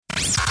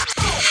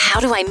How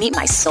do I meet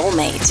my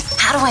soulmate?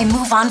 How do I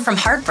move on from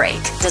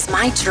heartbreak? Does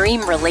my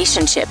dream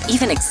relationship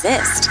even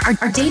exist?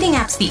 Are dating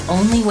apps the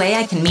only way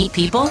I can meet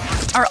people?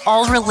 Are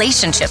all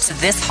relationships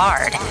this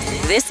hard?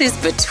 This is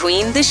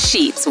Between the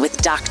Sheets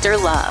with Dr.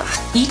 Love.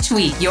 Each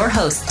week, your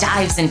host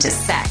dives into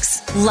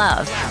sex,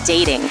 love,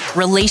 dating,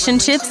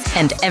 relationships,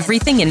 and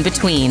everything in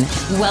between.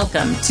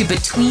 Welcome to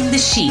Between the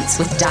Sheets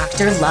with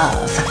Dr.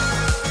 Love.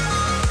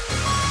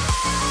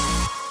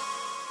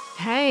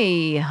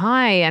 Hey,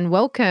 hi, and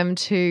welcome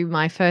to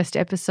my first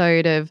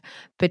episode of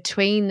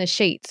Between the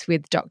Sheets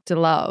with Dr.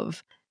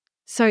 Love.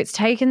 So it's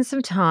taken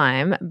some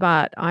time,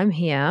 but I'm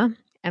here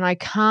and I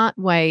can't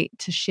wait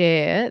to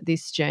share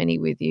this journey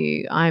with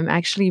you. I'm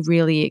actually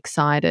really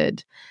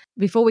excited.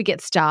 Before we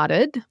get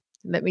started,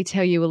 let me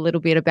tell you a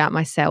little bit about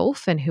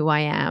myself and who I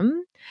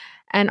am,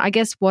 and I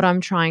guess what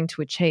I'm trying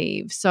to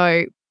achieve.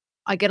 So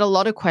I get a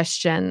lot of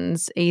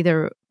questions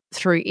either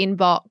through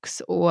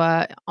inbox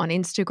or on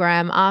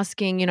Instagram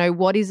asking,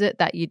 what is it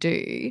that you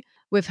do?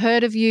 We've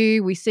heard of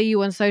you, we see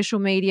you on social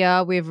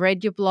media, we've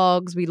read your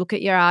blogs, we look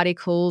at your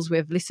articles,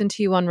 we've listened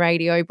to you on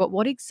radio, but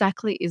what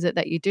exactly is it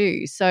that you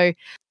do? So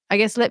I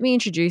guess let me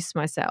introduce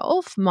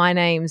myself. My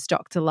name's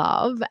Dr.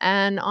 Love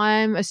and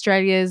I'm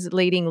Australia's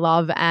leading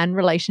love and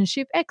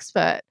relationship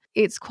expert.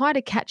 It's quite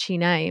a catchy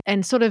name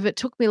and it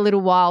took me a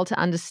little while to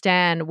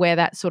understand where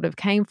that sort of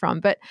came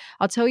from. But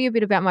I'll tell you a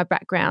bit about my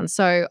background.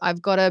 So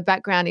I've got a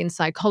background in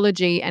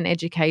psychology and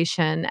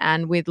education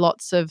and with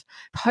lots of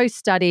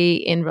post-study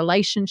in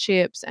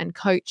relationships and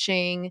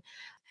coaching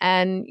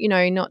and,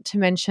 not to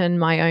mention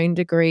my own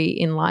degree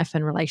in life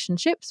and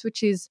relationships,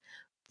 which is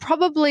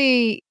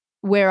probably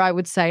where I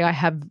would say I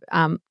have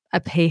a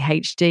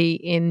PhD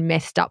in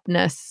messed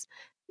upness,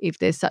 if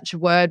there's such a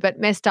word, but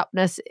messed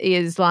upness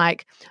is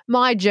like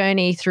my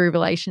journey through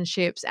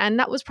relationships. And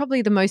that was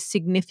probably the most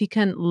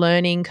significant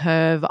learning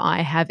curve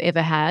I have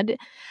ever had,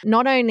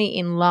 not only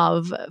in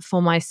love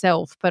for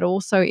myself, but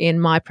also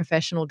in my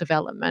professional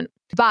development.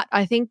 But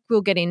I think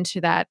we'll get into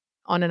that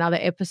on another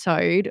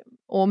episode,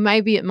 or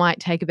maybe it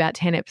might take about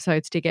 10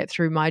 episodes to get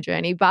through my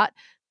journey. But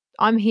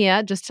I'm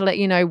here just to let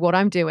you know what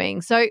I'm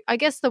doing. So I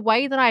guess the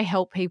way that I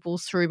help people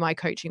through my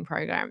coaching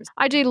programs,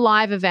 I do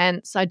live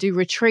events, I do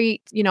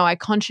retreats, I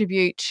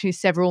contribute to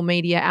several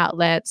media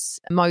outlets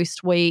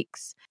most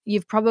weeks.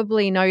 You've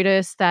probably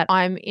noticed that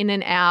I'm in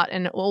and out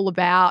and all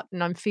about,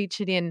 and I'm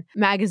featured in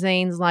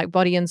magazines like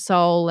Body and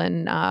Soul,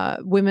 and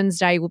Women's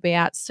Day will be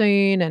out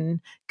soon, and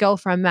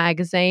Girlfriend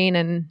magazine,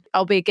 and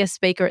I'll be a guest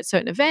speaker at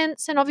certain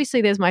events. And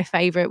obviously there's my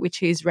favorite,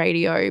 which is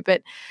radio.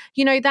 But,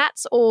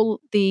 that's all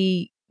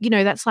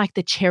that's like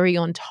the cherry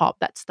on top.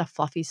 That's the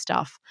fluffy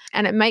stuff.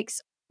 And it makes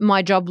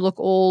my job look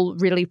all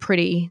really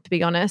pretty, to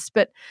be honest.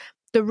 But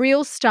the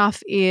real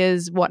stuff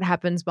is what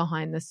happens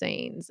behind the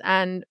scenes.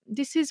 And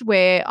this is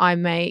where I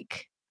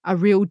make a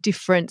real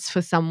difference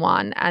for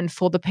someone and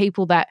for the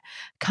people that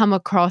come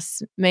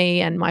across me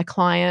and my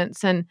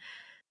clients. And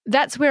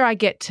that's where I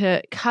get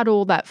to cut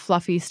all that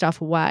fluffy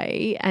stuff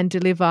away and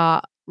deliver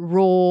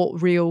raw,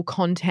 real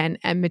content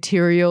and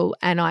material.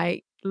 And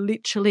I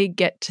literally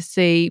get to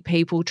see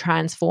people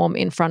transform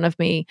in front of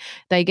me.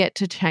 They get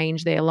to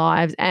change their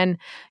lives. And,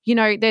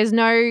 there's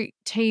no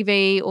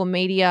TV or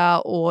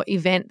media or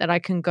event that I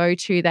can go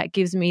to that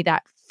gives me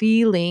that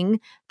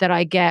feeling that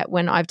I get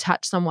when I've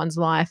touched someone's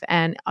life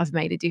and I've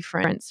made a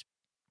difference.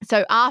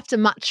 So after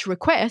much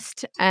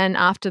request and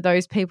after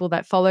those people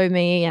that follow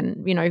me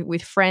and,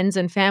 with friends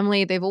and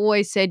family, they've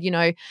always said,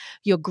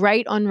 you're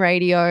great on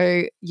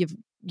radio,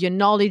 you're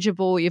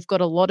knowledgeable, you've got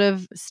a lot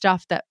of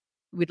stuff that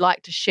we'd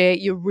like to share.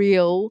 You're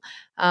real,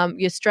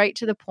 you're straight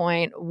to the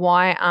point.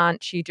 Why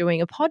aren't you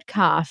doing a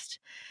podcast?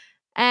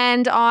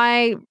 And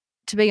I,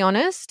 to be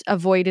honest,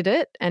 avoided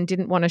it and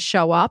didn't want to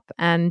show up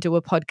and do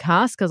a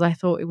podcast because I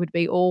thought it would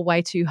be all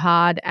way too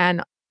hard.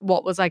 And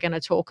what was I going to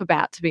talk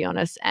about, to be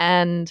honest?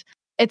 And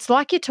it's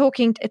like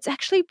it's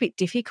actually a bit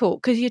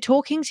difficult because you're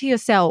talking to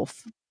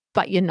yourself,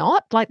 but you're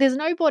not. Like there's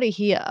nobody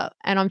here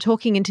and I'm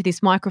talking into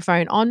this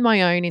microphone on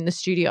my own in the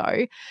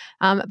studio,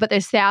 but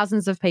there's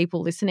thousands of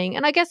people listening.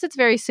 And I guess it's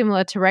very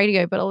similar to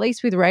radio, but at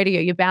least with radio,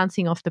 you're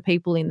bouncing off the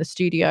people in the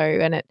studio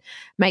and it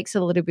makes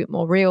it a little bit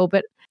more real.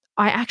 But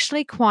I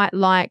actually quite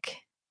like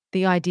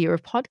the idea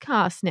of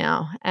podcasts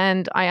now,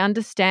 and I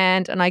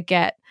understand and I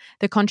get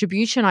the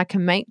contribution I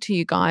can make to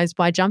you guys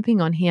by jumping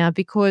on here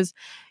because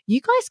you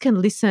guys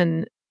can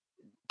listen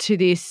to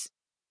this,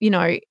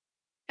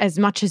 as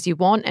much as you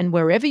want and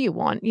wherever you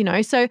want,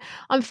 So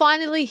I'm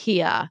finally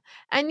here.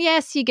 And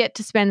yes, you get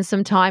to spend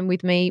some time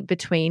with me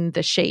between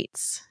the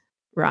sheets,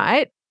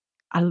 right?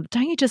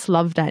 Don't you just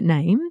love that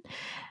name?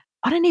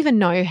 I don't even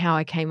know how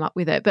I came up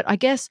with it, but I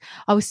guess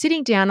I was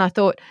sitting down, I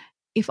thought,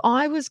 if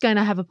I was going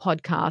to have a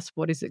podcast,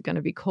 what is it going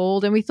to be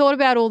called? And we thought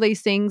about all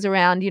these things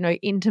around,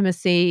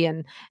 intimacy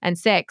and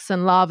sex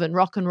and love and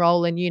rock and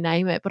roll and you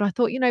name it. But I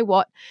thought, you know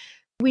what?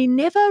 We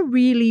never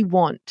really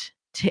want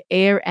to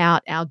air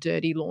out our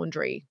dirty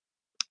laundry.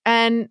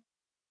 And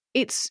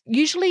it's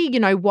usually,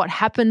 what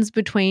happens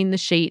between the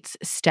sheets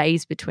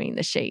stays between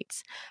the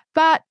sheets.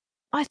 But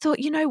I thought,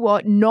 you know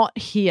what? Not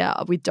here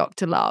with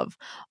Dr. Love.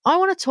 I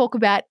want to talk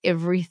about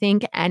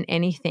everything and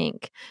anything.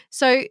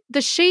 So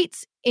the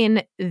sheets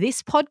in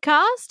this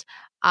podcast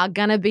are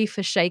going to be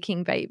for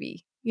shaking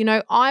baby.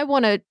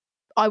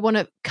 I want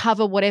to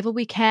cover whatever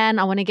we can.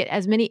 I want to get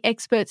as many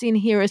experts in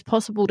here as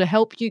possible to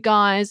help you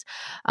guys.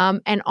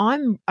 And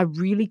I'm a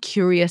really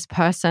curious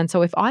person.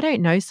 So if I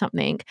don't know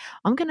something,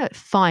 I'm going to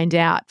find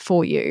out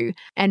for you.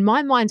 And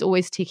my mind's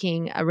always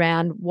ticking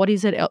around what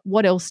is it?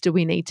 What else do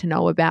we need to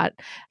know about,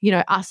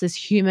 us as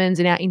humans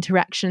and our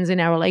interactions and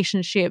our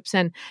relationships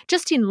and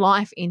just in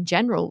life in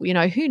general?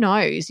 Who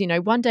knows?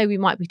 One day we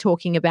might be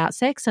talking about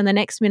sex and the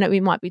next minute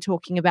we might be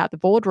talking about the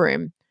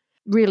boardroom.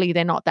 Really,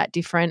 they're not that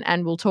different.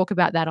 And we'll talk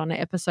about that on an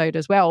episode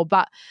as well.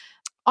 But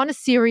on a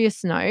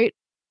serious note,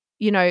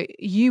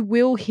 you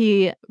will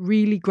hear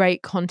really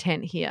great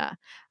content here,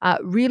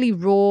 really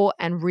raw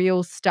and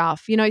real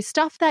stuff,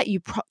 stuff that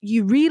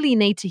you really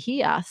need to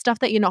hear, stuff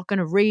that you're not going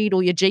to read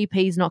or your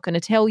GP's not going to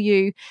tell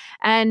you,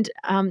 and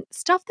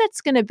stuff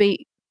that's going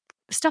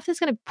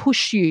to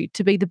push you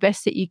to be the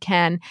best that you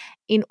can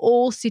in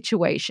all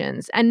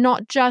situations, and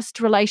not just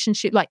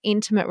relationship, like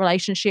intimate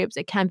relationships.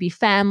 It can be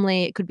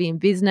family, it could be in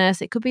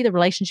business, it could be the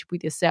relationship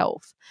with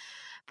yourself.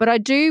 But I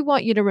do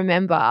want you to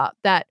remember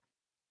that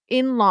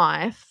in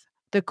life,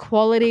 the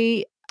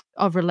quality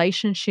of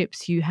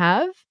relationships you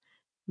have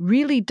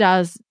really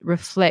does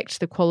reflect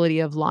the quality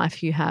of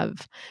life you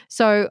have.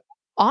 So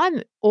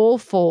I'm all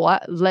for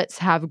let's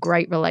have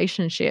great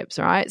relationships,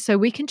 right? So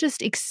we can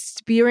just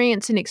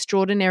experience an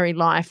extraordinary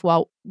life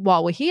while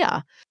we're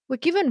here. We're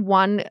given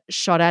one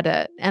shot at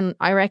it, and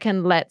I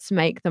reckon let's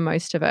make the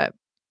most of it.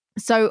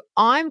 So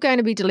I'm going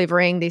to be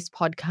delivering this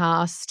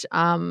podcast.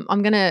 I'm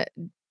going to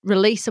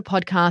release a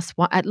podcast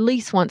at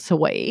least once a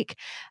week.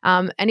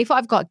 And if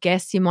I've got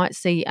guests, you might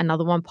see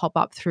another one pop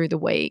up through the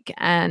week.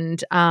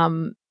 And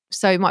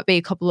so it might be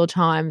a couple of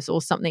times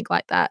or something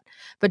like that.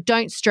 But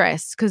don't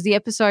stress, because the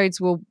episodes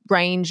will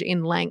range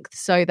in length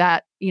so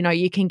that,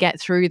 you can get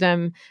through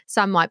them.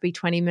 Some might be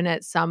 20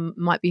 minutes, some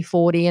might be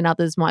 40, and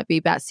others might be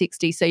about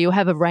 60. So you'll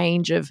have a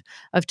range of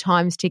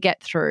times to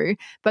get through.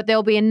 But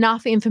there'll be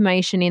enough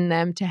information in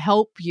them to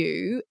help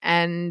you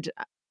and,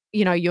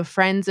 your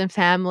friends and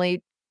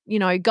family,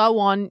 go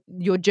on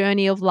your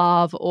journey of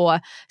love or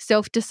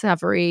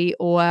self-discovery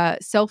or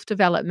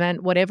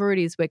self-development, whatever it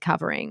is we're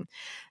covering.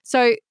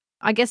 So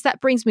I guess that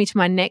brings me to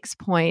my next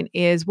point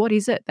is, what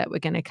is it that we're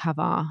going to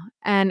cover?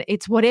 And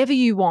it's whatever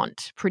you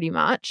want, pretty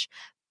much.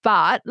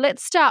 But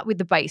let's start with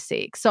the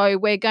basics. So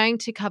we're going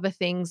to cover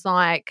things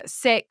like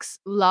sex,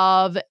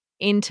 love,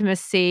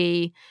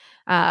 intimacy,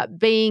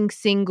 being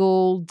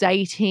single,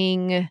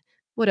 dating.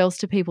 What else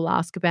do people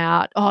ask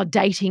about? Oh,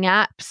 dating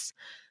apps.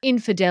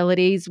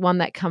 Infidelity is one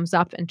that comes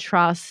up, and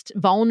trust.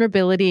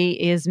 Vulnerability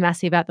is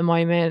massive at the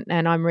moment,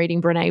 and I'm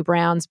reading Brené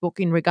Brown's book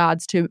in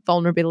regards to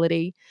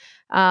vulnerability.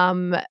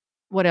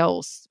 What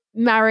else?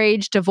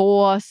 Marriage,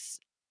 divorce,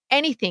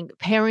 anything,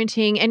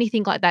 parenting,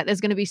 anything like that. There's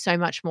going to be so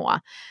much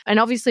more. And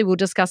obviously we'll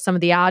discuss some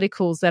of the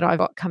articles that I've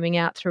got coming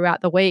out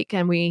throughout the week,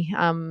 and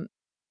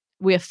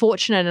we're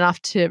fortunate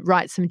enough to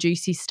write some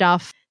juicy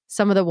stuff.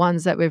 Some of the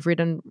ones that we've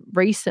written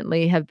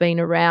recently have been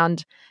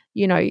around,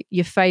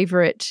 your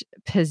favorite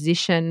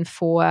position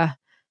for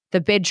the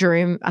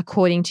bedroom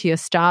according to your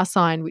star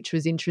sign, which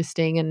was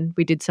interesting. And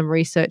we did some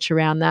research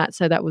around that.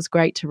 So that was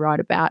great to write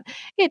about.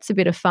 It's a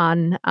bit of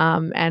fun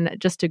and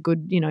just a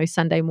good,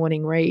 Sunday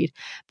morning read.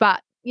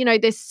 But,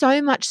 there's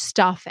so much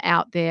stuff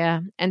out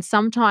there, and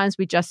sometimes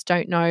we just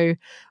don't know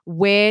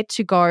where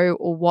to go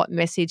or what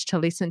message to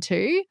listen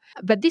to.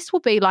 But this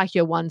will be like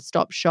your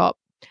one-stop shop.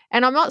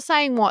 And I'm not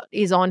saying what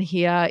is on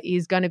here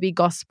is going to be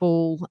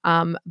gospel,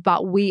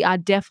 but we are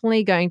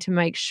definitely going to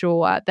make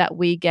sure that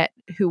we get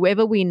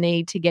whoever we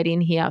need to get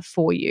in here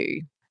for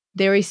you.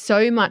 There is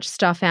so much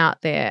stuff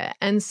out there,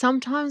 and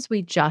sometimes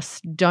we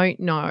just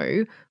don't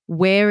know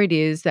where it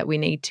is that we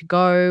need to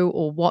go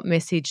or what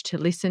message to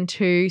listen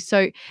to.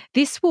 So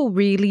this will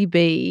really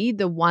be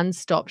the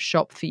one-stop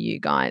shop for you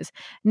guys.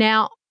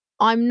 Now,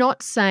 I'm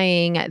not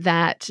saying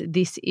that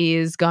this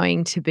is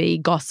going to be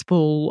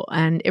gospel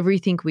and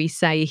everything we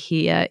say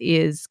here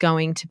is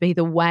going to be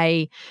the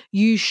way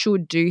you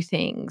should do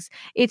things.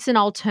 It's an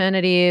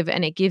alternative,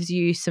 and it gives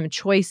you some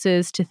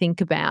choices to think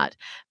about.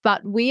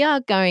 But we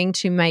are going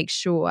to make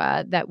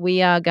sure that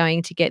we are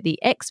going to get the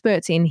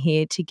experts in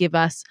here to give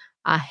us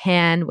a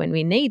hand when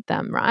we need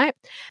them, right?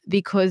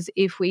 Because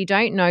if we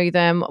don't know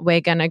them, we're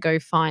going to go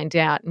find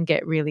out and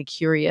get really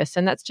curious.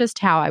 And that's just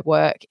how I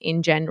work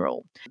in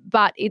general.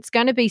 But it's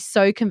going to be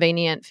so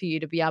convenient for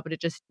you to be able to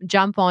just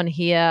jump on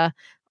here,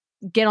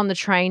 get on the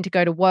train to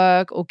go to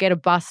work or get a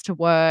bus to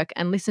work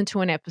and listen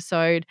to an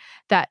episode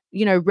that,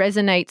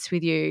 resonates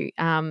with you.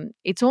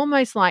 It's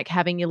almost like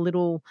having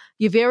your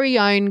very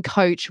own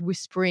coach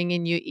whispering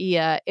in your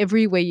ear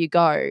everywhere you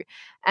go.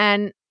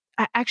 And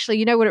actually,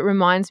 you know what it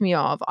reminds me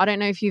of? I don't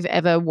know if you've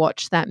ever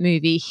watched that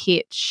movie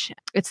Hitch.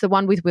 It's the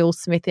one with Will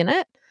Smith in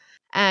it.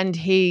 And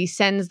he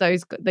sends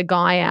the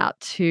guy out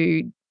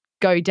to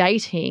go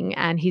dating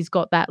and he's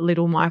got that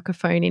little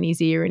microphone in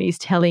his ear and he's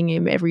telling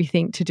him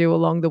everything to do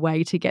along the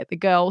way to get the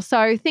girl.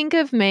 So think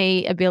of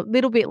me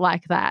little bit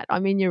like that.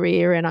 I'm in your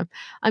ear and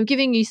I'm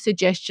giving you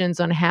suggestions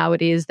on how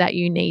it is that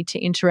you need to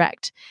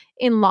interact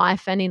in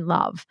life and in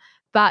love.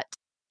 But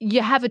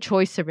you have a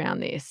choice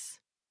around this,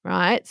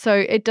 right? So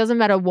it doesn't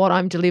matter what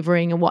I'm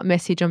delivering and what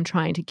message I'm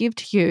trying to give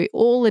to you.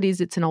 All it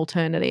is, it's an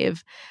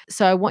alternative.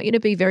 So I want you to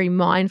be very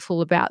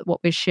mindful about what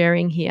we're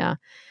sharing here.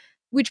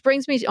 Which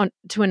brings me on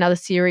to another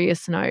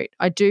serious note.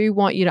 I do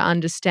want you to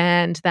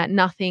understand that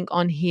nothing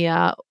on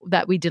here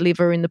that we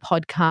deliver in the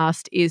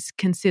podcast is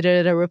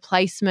considered a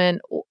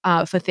replacement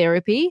for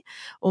therapy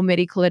or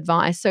medical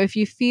advice. So if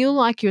you feel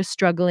like you're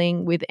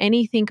struggling with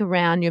anything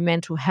around your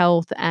mental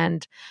health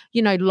and,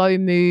 low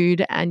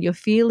mood and you're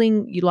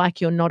feeling like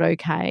you're not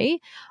okay,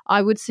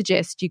 I would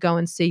suggest you go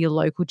and see your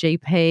local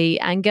GP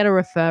and get a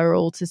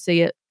referral to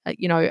see a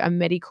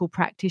medical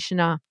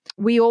practitioner.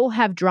 We all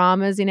have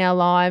dramas in our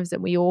lives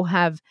and we all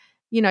have,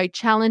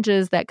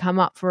 challenges that come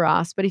up for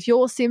us. But if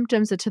your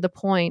symptoms are to the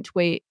point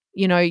where,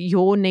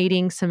 you're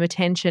needing some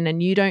attention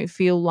and you don't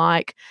feel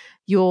like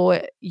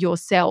you're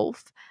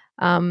yourself,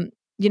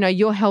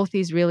 your health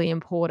is really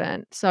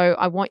important. So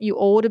I want you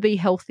all to be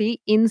healthy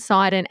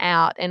inside and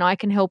out, and I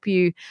can help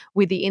you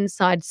with the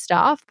inside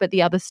stuff, but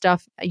the other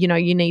stuff, you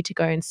need to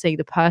go and see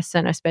the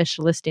person, a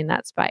specialist in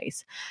that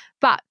space.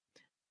 But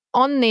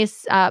on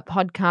this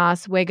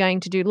podcast, we're going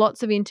to do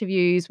lots of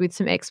interviews with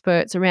some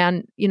experts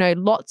around,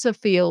 lots of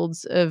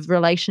fields of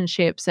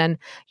relationships. And,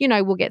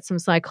 we'll get some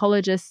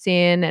psychologists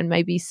in and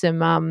maybe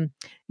some,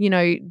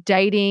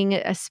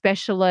 dating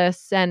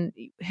specialists, and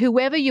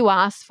whoever you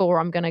ask for,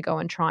 I'm going to go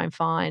and try and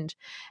find.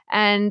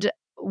 And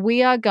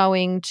we are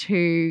going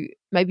to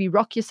maybe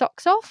rock your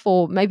socks off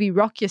or maybe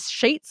rock your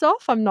sheets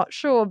off. I'm not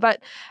sure.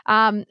 But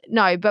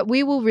but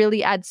we will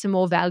really add some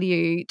more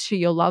value to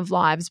your love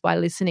lives by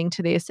listening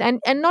to this. And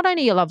not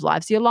only your love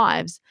lives, your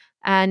lives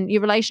and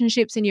your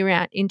relationships and your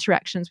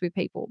interactions with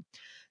people.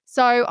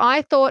 So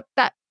I thought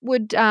that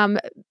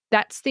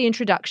that's the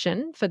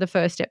introduction for the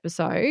first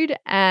episode.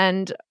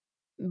 And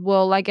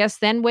well, I guess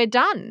then we're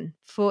done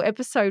for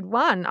episode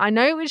 1. I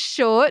know it was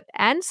short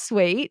and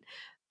sweet,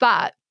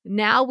 but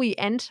now we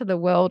enter the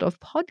world of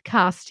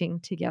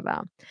podcasting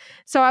together.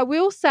 So I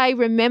will say,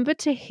 remember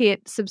to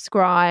hit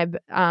subscribe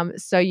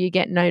so you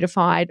get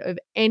notified of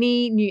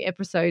any new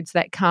episodes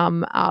that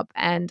come up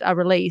and are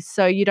released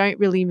so you don't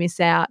really miss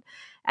out.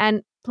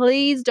 And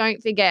please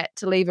don't forget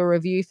to leave a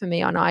review for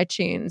me on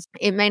iTunes.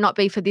 It may not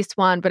be for this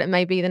one, but it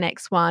may be the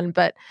next one.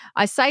 But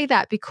I say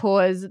that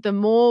because the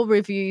more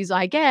reviews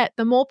I get,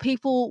 the more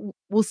people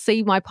will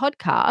see my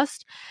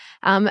podcast.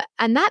 And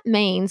that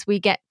means we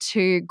get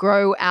to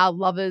grow our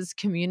lovers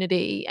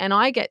community. And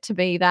I get to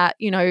be that,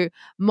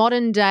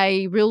 modern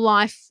day real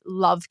life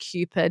love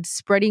Cupid,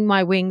 spreading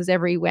my wings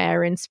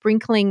everywhere and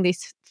sprinkling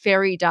this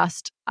fairy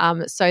dust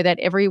so that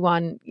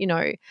everyone,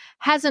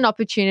 has an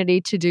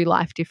opportunity to do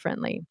life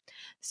differently.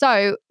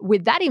 So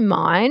with that in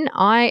mind,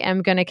 I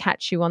am going to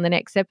catch you on the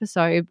next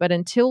episode. But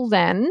until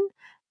then,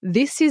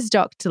 this is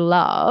Dr.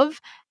 Love,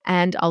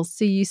 and I'll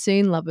see you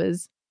soon,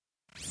 lovers.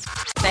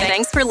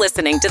 Thanks for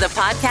listening to the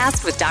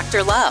podcast with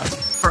Dr. Love.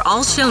 For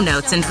all show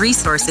notes and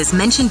resources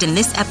mentioned in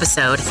this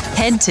episode,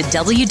 head to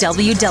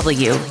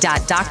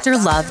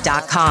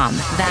www.drlove.com.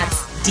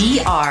 That's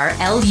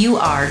DRLURVE.com.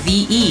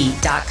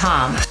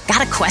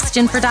 Got a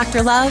question for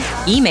Dr.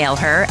 Love? Email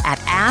her at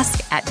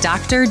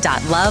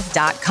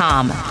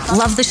ask@dr.love.com.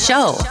 Love the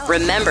show?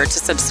 Remember to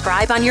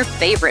subscribe on your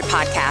favorite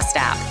podcast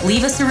app.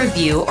 Leave us a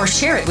review or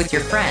share it with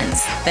your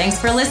friends. Thanks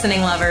for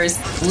listening, lovers.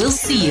 We'll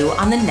see you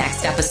on the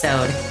next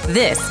episode.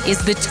 This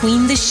is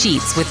Between the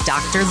Sheets with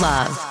Dr.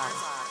 Love.